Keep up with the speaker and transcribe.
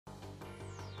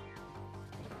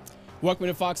Welcome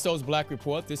to FOXSOUL's Black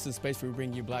Report. This is a space where we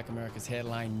bring you Black America's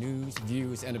headline news,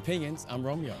 views, and opinions. I'm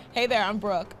Romeo. Hey there, I'm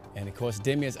Brooke. And of course,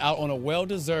 Demi is out on a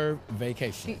well-deserved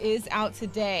vacation. She is out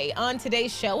today. On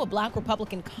today's show, a Black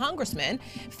Republican congressman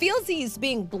feels he's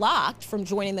being blocked from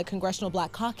joining the Congressional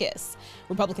Black Caucus.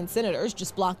 Republican senators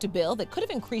just blocked a bill that could have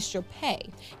increased your pay.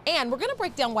 And we're going to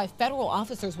break down why federal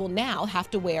officers will now have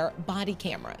to wear body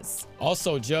cameras.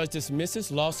 Also, judge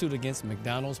dismisses lawsuit against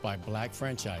McDonald's by Black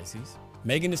franchisees.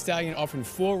 Megan Thee Stallion offering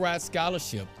full ride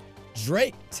scholarship.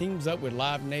 Drake teams up with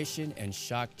Live Nation, and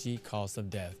Shock G cause of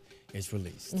death is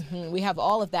released. We have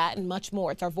all of that and much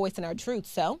more. It's our voice and our truth.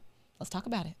 So let's talk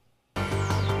about it.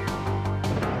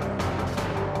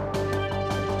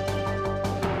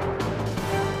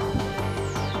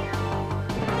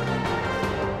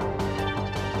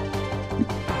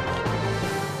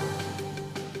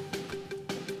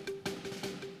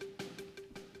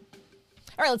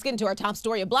 All right, let's get into our top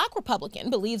story. A Black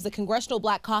Republican believes the Congressional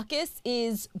Black Caucus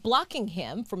is blocking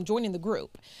him from joining the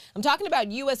group. I'm talking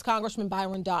about U.S. Congressman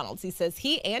Byron Donalds. He says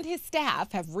he and his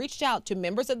staff have reached out to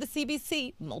members of the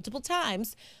CBC multiple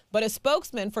times, but a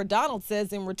spokesman for Donalds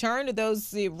says in return to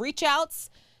those reach outs,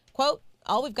 quote,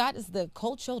 all we've got is the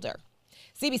cold shoulder.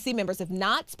 CBC members have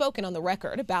not spoken on the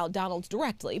record about Donalds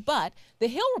directly, but The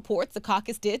Hill reports the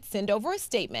caucus did send over a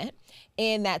statement.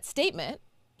 In that statement,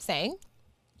 saying,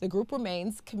 the group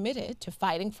remains committed to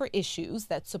fighting for issues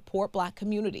that support Black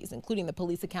communities, including the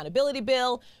police accountability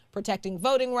bill, protecting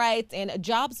voting rights, and a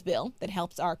jobs bill that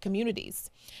helps our communities.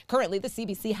 Currently, the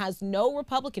CBC has no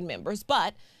Republican members,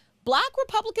 but Black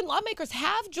Republican lawmakers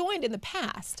have joined in the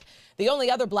past. The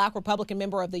only other Black Republican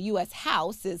member of the U.S.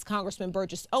 House is Congressman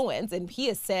Burgess Owens, and he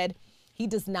has said he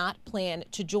does not plan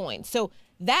to join. So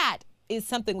that is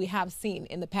something we have seen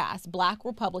in the past. Black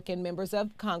Republican members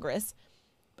of Congress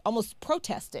almost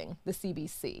protesting the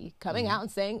CBC, coming out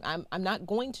and saying, I'm not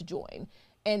going to join.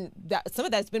 And some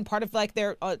of that's been part of like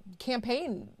their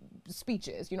campaign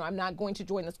speeches. You know, I'm not going to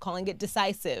join this, calling it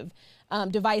divisive,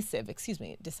 calling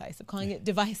it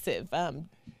divisive.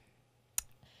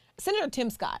 Senator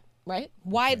Tim Scott, right?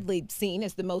 Widely seen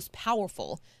as the most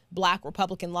powerful Black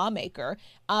Republican lawmaker.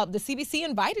 The CBC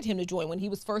invited him to join when he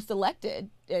was first elected,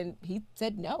 and he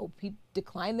said no. He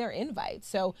declined their invite.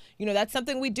 So, you know, that's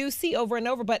something we do see over and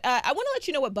over. But I want to let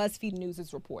you know what BuzzFeed News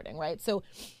is reporting, right? So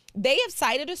they have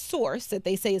cited a source that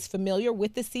they say is familiar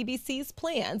with the CBC's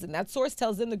plans, and that source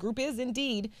tells them the group is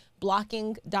indeed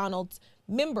blocking Donald's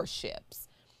memberships.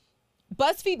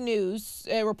 BuzzFeed News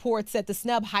reports that the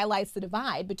snub highlights the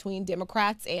divide between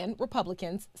Democrats and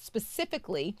Republicans,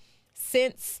 specifically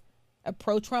since a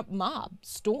pro-Trump mob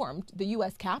stormed the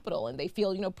U.S. Capitol, and they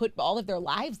feel, you know, put all of their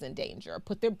lives in danger,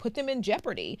 put them in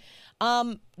jeopardy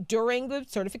during the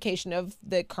certification of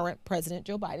the current president,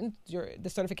 Joe Biden, the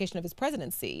certification of his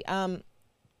presidency.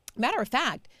 Matter of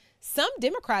fact, some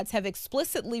Democrats have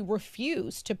explicitly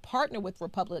refused to partner with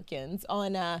Republicans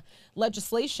on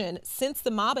legislation since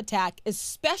the mob attack,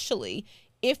 especially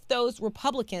if those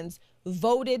Republicans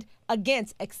voted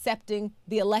against accepting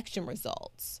the election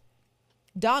results.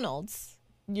 Donalds,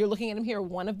 you're looking at him here,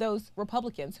 one of those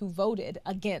Republicans who voted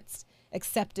against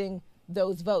accepting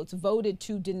those votes, voted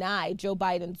to deny Joe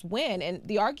Biden's win. And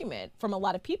the argument from a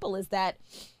lot of people is that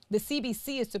the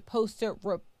CBC is supposed to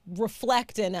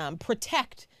reflect and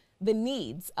protect the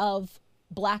needs of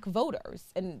Black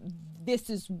voters. And this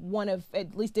is one of,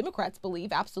 at least Democrats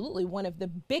believe, absolutely one of the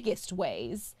biggest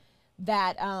ways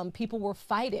that people were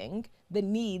fighting the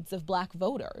needs of Black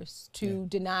voters to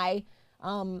deny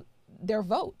their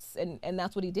votes, and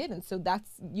that's what he did. And so that's,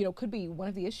 you know, could be one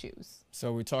of the issues.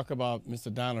 So we talk about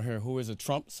Mr. Donald here, who is a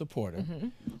Trump supporter,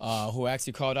 who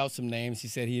actually called out some names. He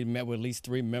said he had met with at least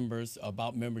 3 members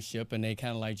about membership, and they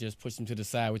kind of like just pushed him to the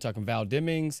side. We're talking Val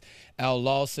Demings, Al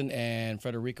Lawson, and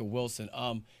Frederica Wilson.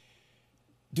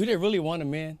 Do they really want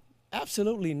him in?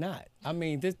 Absolutely not. I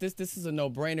mean, this is a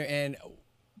no-brainer, and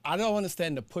I don't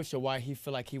understand the push of why he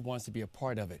feel like he wants to be a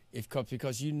part of it.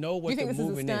 Because you know what the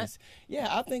movement is. Yeah,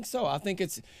 I think so. I think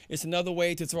it's another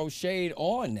way to throw shade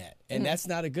on that, and that's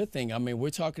not a good thing. I mean,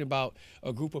 we're talking about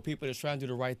a group of people that's trying to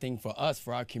do the right thing for us,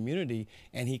 for our community,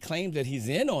 and he claims that he's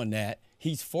in on that.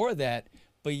 He's for that,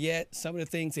 but yet some of the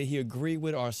things that he agreed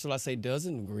with, or shall I say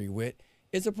doesn't agree with,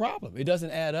 is a problem. It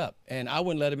doesn't add up, and I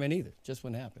wouldn't let him in either. Just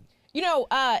wouldn't happen. You know,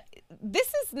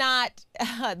 this is not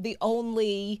the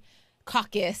only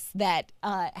caucus that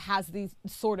has these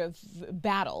sort of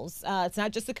battles. It's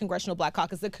not just the Congressional Black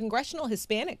Caucus. The Congressional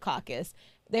Hispanic Caucus,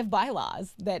 they have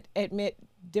bylaws that admit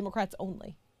Democrats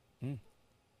only. Plain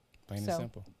and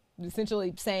simple.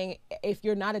 Essentially saying if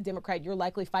you're not a Democrat, you're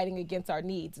likely fighting against our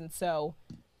needs. And so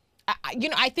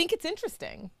I think it's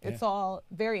interesting. Yeah. It's all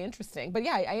very interesting. But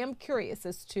yeah, I am curious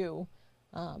as to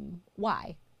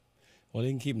why. Well, they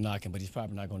can keep knocking, but he's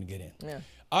probably not going to get in. Yeah.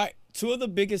 All right, two of the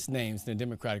biggest names in the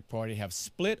Democratic Party have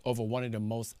split over one of the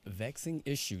most vexing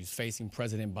issues facing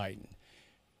President Biden.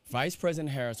 Vice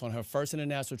President Harris, on her first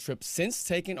international trip since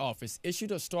taking office,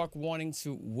 issued a stark warning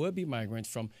to would-be migrants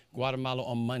from Guatemala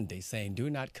on Monday, saying, "Do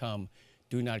not come,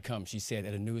 do not come," she said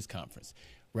at a news conference.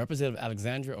 Representative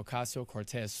Alexandria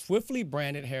Ocasio-Cortez swiftly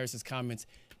branded Harris's comments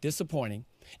disappointing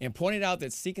and pointed out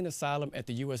that seeking asylum at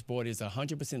the U.S. border is a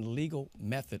 100% legal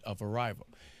method of arrival.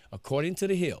 According to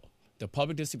The Hill, the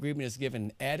public disagreement is given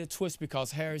an added twist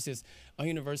because Harris is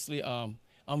universally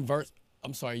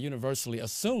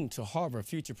assumed to harbor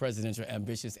future presidential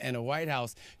ambitions, and a White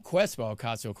House quest by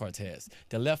Ocasio-Cortez,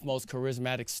 the left's most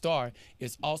charismatic star,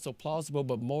 is also plausible,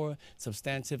 but more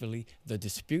substantively, the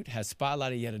dispute has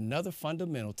spotlighted yet another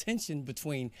fundamental tension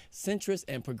between centrist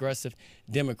and progressive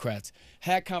Democrats.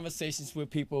 Had conversations with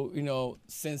people,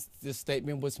 since this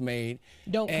statement was made.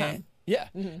 Don't come. Yeah.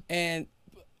 And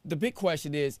the big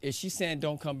question is she saying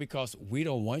don't come because we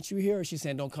don't want you here, or is she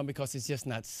saying don't come because it's just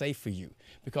not safe for you?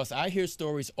 Because I hear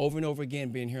stories over and over again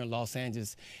being here in Los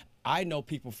Angeles. I know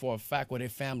people for a fact where their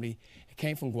family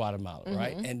came from Guatemala,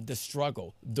 right? And the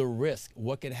struggle, the risk,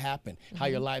 what could happen, how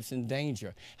your life's in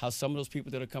danger, how some of those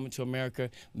people that are coming to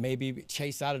America may be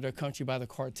chased out of their country by the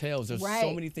cartels. There's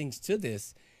so many things to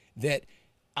this that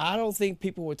I don't think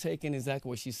people were taking exactly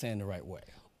what she's saying the right way.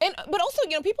 But also,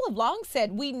 people have long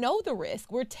said, we know the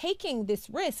risk. We're taking this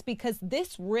risk because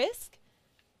this risk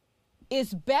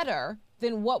is better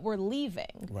than what we're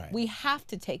leaving. Right. We have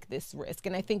to take this risk.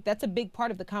 And I think that's a big part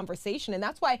of the conversation. And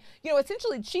that's why,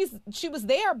 essentially she was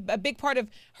there. A big part of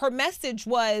her message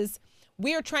was,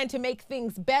 we are trying to make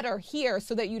things better here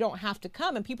so that you don't have to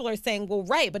come. And people are saying, well,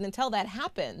 right, but until that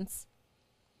happens,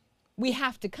 we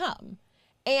have to come.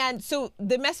 And so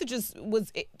the message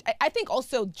was, I think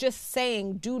also just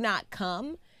saying do not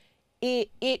come,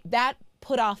 that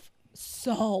put off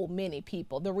so many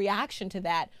people. The reaction to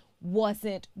that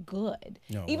wasn't good.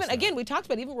 No, even again, we talked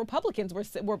about even Republicans were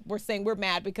saying we're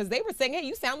mad because they were saying, hey,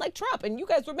 you sound like Trump, and you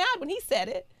guys were mad when he said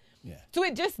it. Yeah. So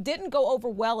it just didn't go over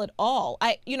well at all.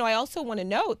 I also want to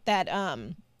note that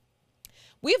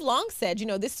we've long said,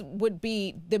 this would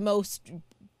be the most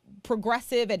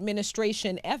progressive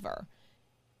administration ever.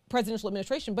 Presidential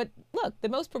administration. But look, the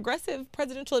most progressive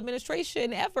presidential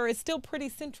administration ever is still pretty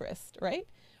centrist, right?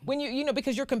 When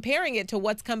because you're comparing it to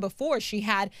what's come before. She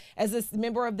had, as a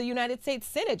member of the United States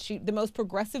Senate, the most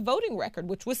progressive voting record,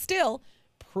 which was still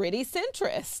pretty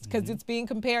centrist because it's being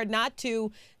compared not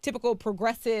to typical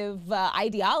progressive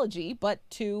ideology, but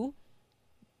to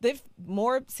the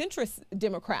more centrist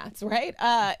Democrats, right?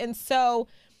 And so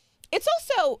it's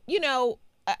also,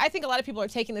 I think a lot of people are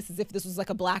taking this as if this was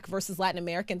like a Black versus Latin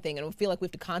American thing, and we feel like we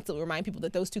have to constantly remind people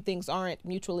that those two things aren't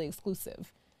mutually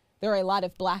exclusive. There are a lot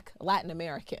of Black Latin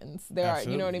Americans. There Absolutely,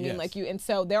 are, you know what I mean? Yes. And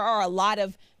so there are a lot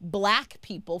of Black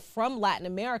people from Latin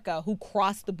America who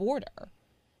cross the border.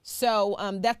 So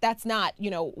that's not,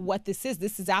 what this is.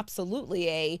 This is absolutely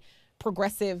a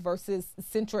progressive versus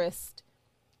centrist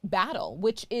battle,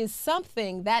 which is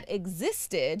something that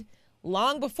existed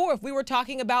long before, if we were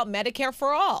talking about Medicare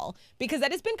for all, because that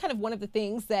has been kind of one of the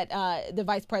things that the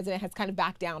vice president has kind of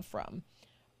backed down from,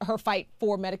 her fight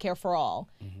for Medicare for all.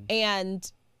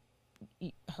 And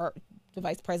the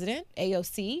vice president,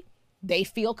 AOC, they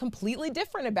feel completely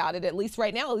different about it, at least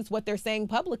right now, at least what they're saying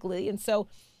publicly. And so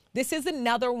this is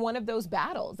another one of those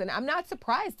battles. And I'm not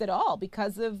surprised at all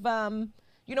because of,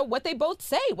 what they both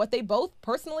say, what they both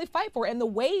personally fight for, and the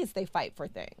ways they fight for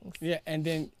things. Yeah, and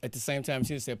then at the same time,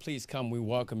 she said, please come, we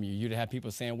welcome you. You'd have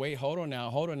people saying, wait, hold on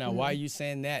now. Why are you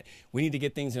saying that? We need to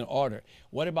get things in order.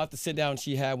 What about the sit down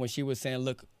she had when she was saying,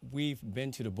 look, we've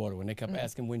been to the border, when they kept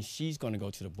asking when she's going to go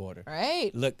to the border.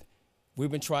 Right. Look,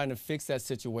 we've been trying to fix that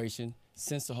situation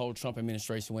since the whole Trump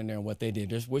administration went there and what they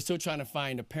did. We're still trying to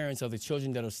find the parents of the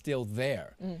children that are still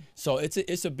there. So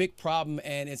it's a big problem,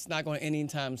 and it's not going to end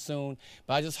anytime soon.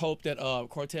 But I just hope that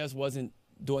Cortez wasn't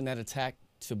doing that attack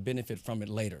to benefit from it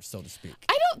later, so to speak.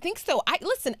 I don't think so. I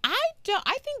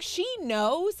think she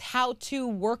knows how to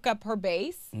work up her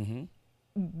base.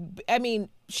 I mean,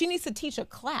 she needs to teach a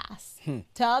class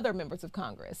to other members of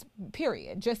Congress,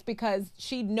 period, just because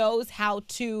she knows how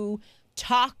to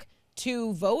talk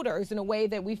to voters in a way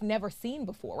that we've never seen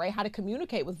before, right? How to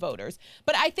communicate with voters.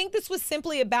 But I think this was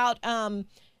simply about, I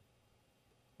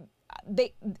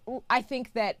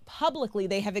think that publicly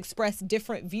they have expressed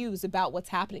different views about what's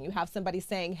happening. You have somebody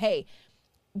saying, hey,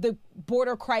 the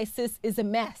border crisis is a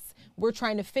mess. We're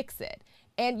trying to fix it.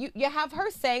 And you have her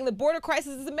saying the border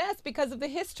crisis is a mess because of the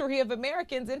history of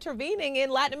Americans intervening in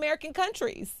Latin American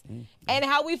countries and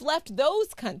how we've left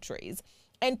those countries.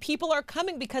 And people are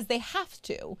coming because they have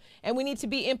to. And we need to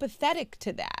be empathetic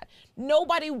to that.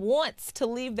 Nobody wants to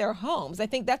leave their homes. I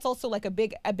think that's also like a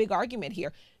big argument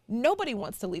here. Nobody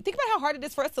wants to leave. Think about how hard it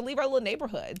is for us to leave our little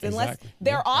neighborhoods unless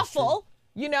they're awful,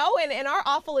 you know, and our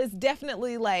awful is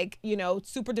definitely like, you know,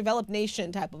 super developed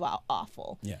nation type of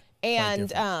awful. Yeah.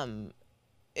 And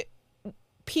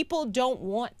people don't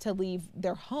want to leave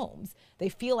their homes. They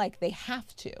feel like they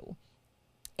have to.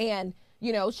 And,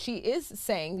 you know, she is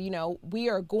saying, you know, we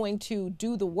are going to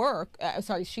do the work,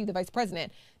 she, the vice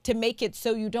president, to make it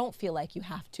so you don't feel like you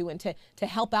have to and to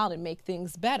help out and make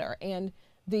things better. And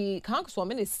the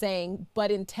Congresswoman is saying, but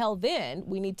until then,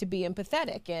 we need to be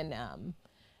empathetic. And,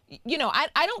 you know,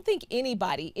 I don't think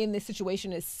anybody in this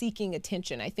situation is seeking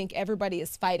attention. I think everybody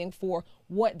is fighting for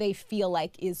what they feel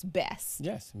like is best.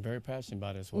 Yes, I'm very passionate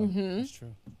about it as well. That's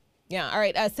true. Yeah. All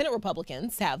right. Senate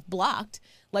Republicans have blocked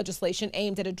legislation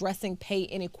aimed at addressing pay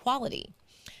inequality.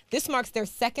 This marks their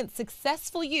second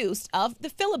successful use of the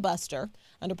filibuster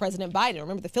under President Biden.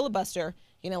 Remember, the filibuster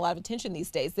getting a lot of attention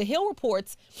these days. The Hill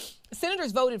reports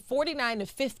senators voted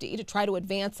 49-50 to try to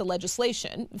advance the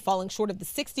legislation, falling short of the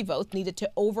 60 votes needed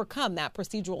to overcome that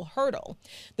procedural hurdle.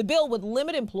 The bill would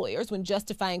limit employers when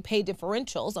justifying pay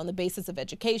differentials on the basis of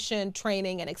education,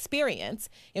 training, and experience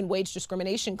in wage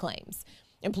discrimination claims.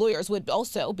 Employers would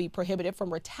also be prohibited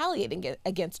from retaliating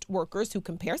against workers who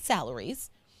compare salaries,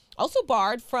 also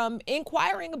barred from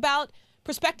inquiring about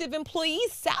prospective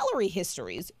employees' salary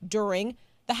histories during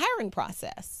the hiring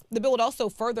process. The bill would also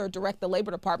further direct the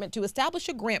Labor Department to establish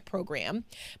a grant program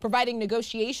providing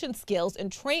negotiation skills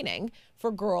and training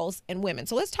for girls and women.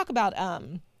 So let's talk about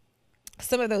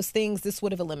some of those things this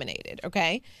would have eliminated,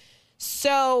 okay?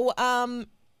 So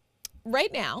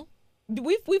right now,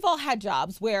 we've all had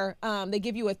jobs where they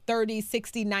give you a 30,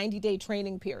 60, 90-day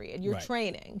training period. You're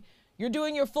training. You're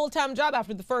doing your full-time job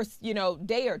after the first, you know,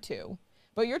 day or two.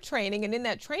 But you're training, and in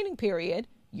that training period,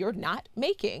 you're not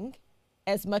making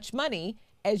as much money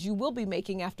as you will be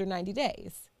making after 90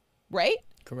 days, right?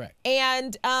 Correct.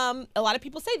 And a lot of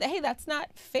people say that, hey, that's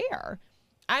not fair.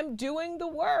 I'm doing the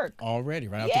work. Already,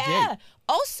 right out the gate.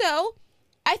 Also,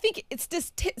 I think it's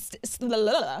just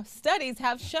studies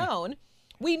have shown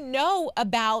we know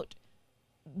about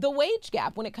the wage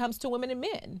gap when it comes to women and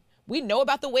men. We know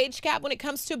about the wage gap when it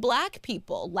comes to Black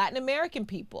people, Latin American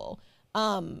people,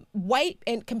 white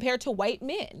and compared to white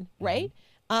men, right?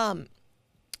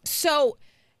 So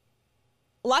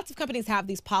lots of companies have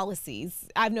these policies.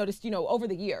 I've noticed, you know, over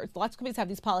the years, lots of companies have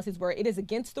these policies where it is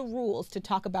against the rules to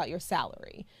talk about your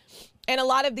salary. And a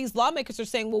lot of these lawmakers are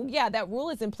saying, well, yeah, that rule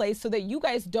is in place so that you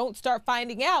guys don't start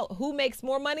finding out who makes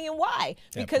more money and why.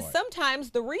 Because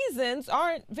sometimes the reasons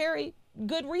aren't very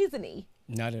good reasoning.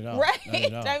 Not at all. Right? Not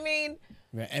at all. I mean...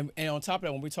 And on top of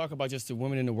that, when we talk about just the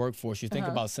women in the workforce, you think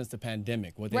about since the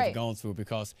pandemic, what they've gone through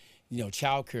because, you know,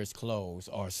 childcare is closed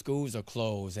or schools are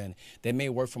closed and they may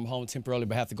work from home temporarily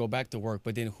but have to go back to work.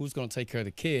 But then who's going to take care of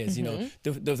the kids? You know,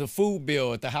 the food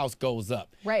bill at the house goes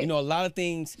up. You know, a lot of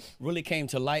things really came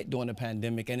to light during the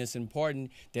pandemic, and it's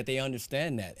important that they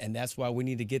understand that. And that's why we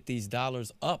need to get these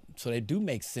dollars up so they do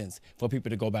make sense for people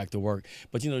to go back to work.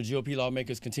 But, you know, the GOP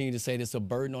lawmakers continue to say this is a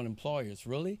burden on employers.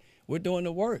 Really? We're doing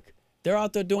the work. They're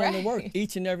out there doing the work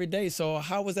each and every day. So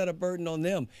how is that a burden on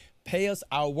them? Pay us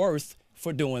our worth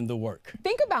for doing the work.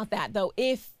 Think about that, though.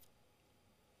 If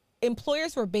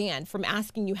employers were banned from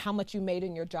asking you how much you made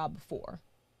in your job before,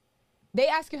 they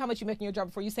ask you how much you make in your job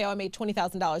before, you say, oh, I made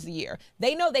 $20,000 a year.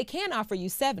 They know they can offer you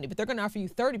 70, but they're going to offer you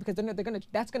 30 because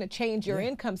that's going to change your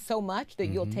income so much that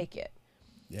you'll take it.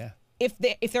 Yeah.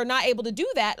 If they're not able to do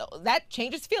that, that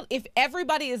changes field. If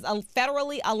everybody is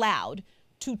federally allowed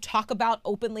to talk about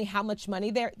openly how much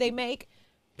money they make,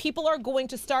 people are going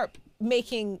to start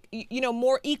making, you know,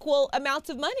 more equal amounts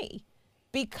of money,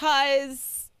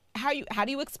 because how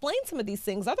do you explain some of these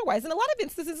things otherwise? In a lot of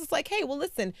instances, it's like, hey, well,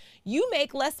 listen, you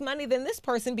make less money than this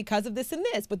person because of this and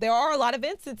this, but there are a lot of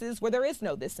instances where there is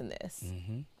no this and this.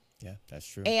 Yeah, that's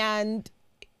true. And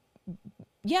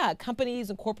yeah, companies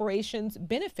and corporations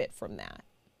benefit from that.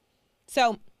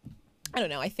 So I don't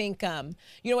know. I think,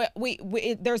 you know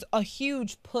what, there's a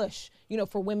huge push, you know,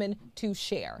 for women to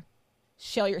share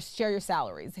your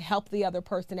salaries, help the other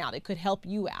person out. It could help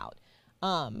you out.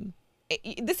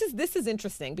 This is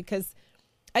interesting because,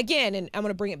 again, and I'm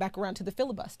going to bring it back around to the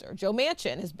filibuster. Joe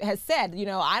Manchin has said, you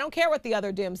know, I don't care what the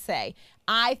other Dems say.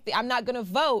 I'm not going to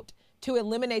vote to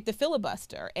eliminate the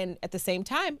filibuster. And at the same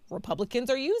time, Republicans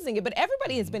are using it. But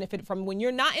everybody has benefited from it. When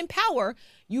you're not in power,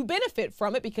 you benefit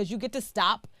from it because you get to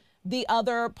stop the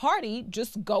other party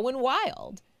just going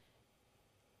wild.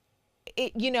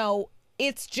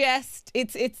 It's just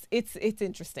it's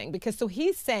interesting because so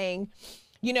he's saying,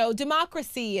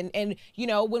 democracy and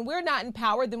when we're not in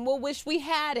power, then we'll wish we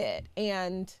had it.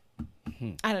 And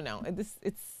I don't know.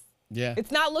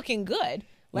 It's not looking good.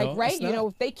 Like, no, right?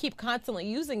 If they keep constantly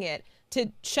using it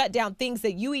to shut down things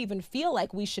that you even feel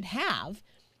like we should have,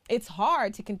 it's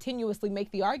hard to continuously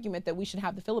make the argument that we should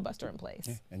have the filibuster in place.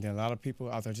 Yeah. And then a lot of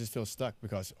people out there just feel stuck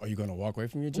because are you going to walk away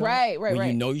from your job? Right.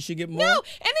 You know you should get more? No,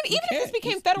 and then even if this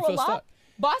became federal law, stuck.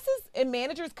 bosses and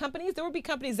managers, companies, there would be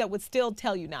companies that would still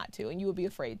tell you not to, and you would be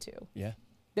afraid to. Yeah.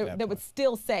 That would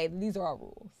still say that these are our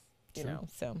rules.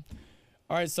 So.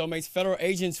 All right, soulmates, federal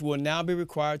agents will now be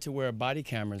required to wear body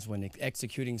cameras when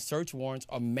executing search warrants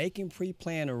or making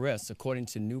pre-planned arrests, according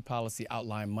to new policy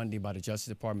outlined Monday by the Justice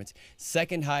Department's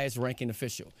second highest ranking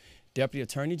official. Deputy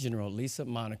Attorney General Lisa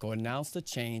Monaco announced the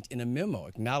change in a memo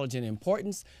acknowledging the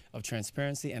importance of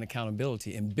transparency and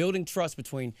accountability in building trust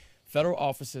between federal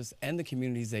officers and the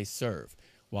communities they serve.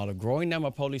 While a growing number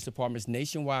of police departments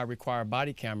nationwide require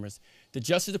body cameras, the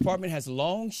Justice Department has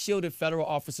long shielded federal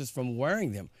officers from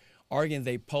wearing them, arguing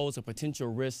they pose a potential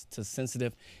risk to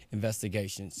sensitive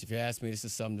investigations. If you ask me, this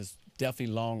is something that's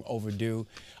definitely long overdue.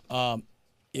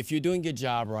 If you're doing your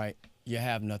job right, you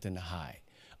have nothing to hide.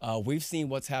 We've seen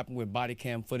what's happened with body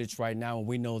cam footage right now, and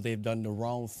we know they've done the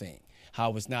wrong thing,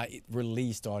 how it's not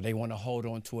released or they want to hold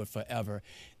on to it forever.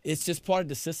 It's just part of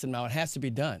the system now. It has to be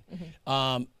done.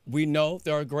 We know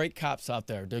there are great cops out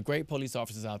there. There are great police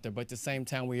officers out there. But at the same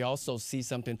time, we also see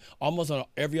something almost on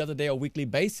every other day or weekly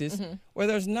basis where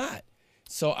there's not.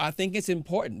 So I think it's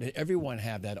important that everyone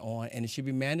have that on, and it should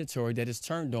be mandatory that it's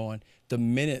turned on the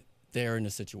minute they're in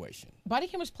a situation. Body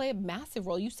cameras play a massive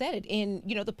role. You said it in,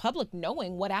 the public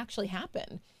knowing what actually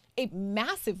happened. A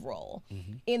massive role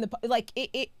in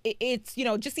it's,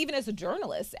 just even as a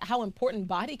journalist, how important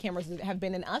body cameras have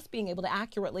been in us being able to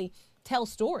accurately tell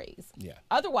stories. Yeah.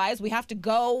 Otherwise, we have to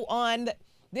go on,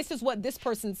 this is what this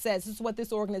person says, this is what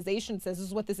this organization says, this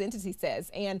is what this entity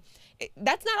says. And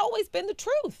that's not always been the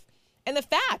truth. And the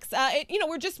facts,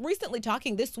 we're just recently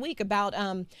talking this week about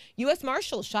U.S.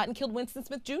 Marshals shot and killed Winston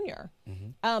Smith Jr.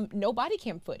 No body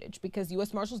cam footage because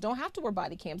U.S. Marshals don't have to wear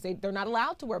body cams. They're not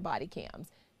allowed to wear body cams.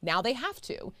 Now they have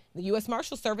to. The U.S.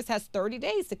 Marshal Service has 30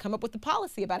 days to come up with a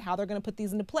policy about how they're going to put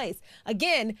these into place.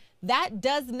 Again, that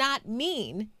does not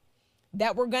mean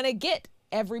that we're going to get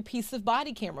every piece of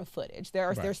body camera footage.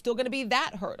 There's still going to be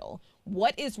that hurdle.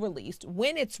 What is released,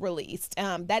 when it's released,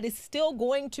 that is still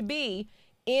going to be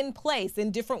in place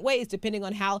in different ways depending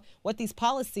on how these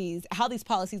policies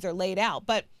are laid out.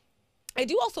 But I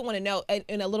do also want to note,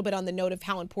 and a little bit on the note of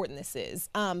how important this is,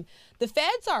 the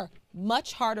feds are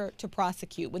much harder to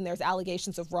prosecute when there's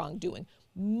allegations of wrongdoing,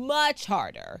 much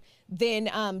harder than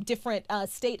different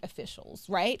state officials,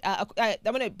 right? I'm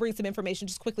going to bring some information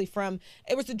just quickly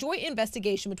it was a joint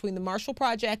investigation between the Marshall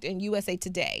Project and USA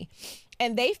Today,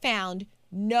 and they found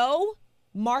no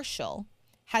marshal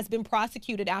has been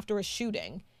prosecuted after a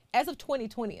shooting as of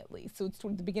 2020 at least. So it's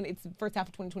toward the beginning, it's the first half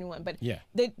of 2021. But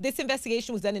this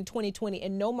investigation was done in 2020,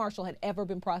 and no marshal had ever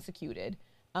been prosecuted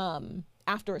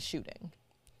after a shooting.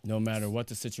 No matter what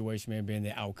the situation may have been,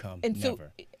 the outcome, and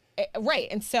never. Right.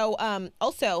 And so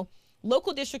also,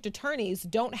 local district attorneys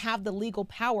don't have the legal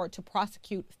power to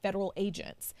prosecute federal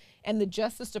agents. And the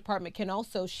Justice Department can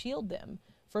also shield them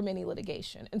from any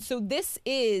litigation. And so this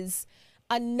is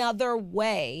another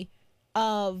way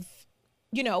of,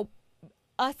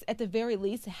 us at the very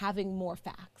least having more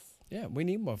facts. Yeah, we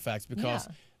need more facts because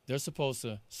they're supposed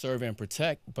to serve and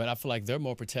protect, but I feel like they're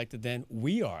more protected than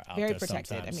we are out there sometimes.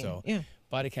 Very protected.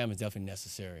 Body cam is definitely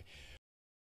necessary.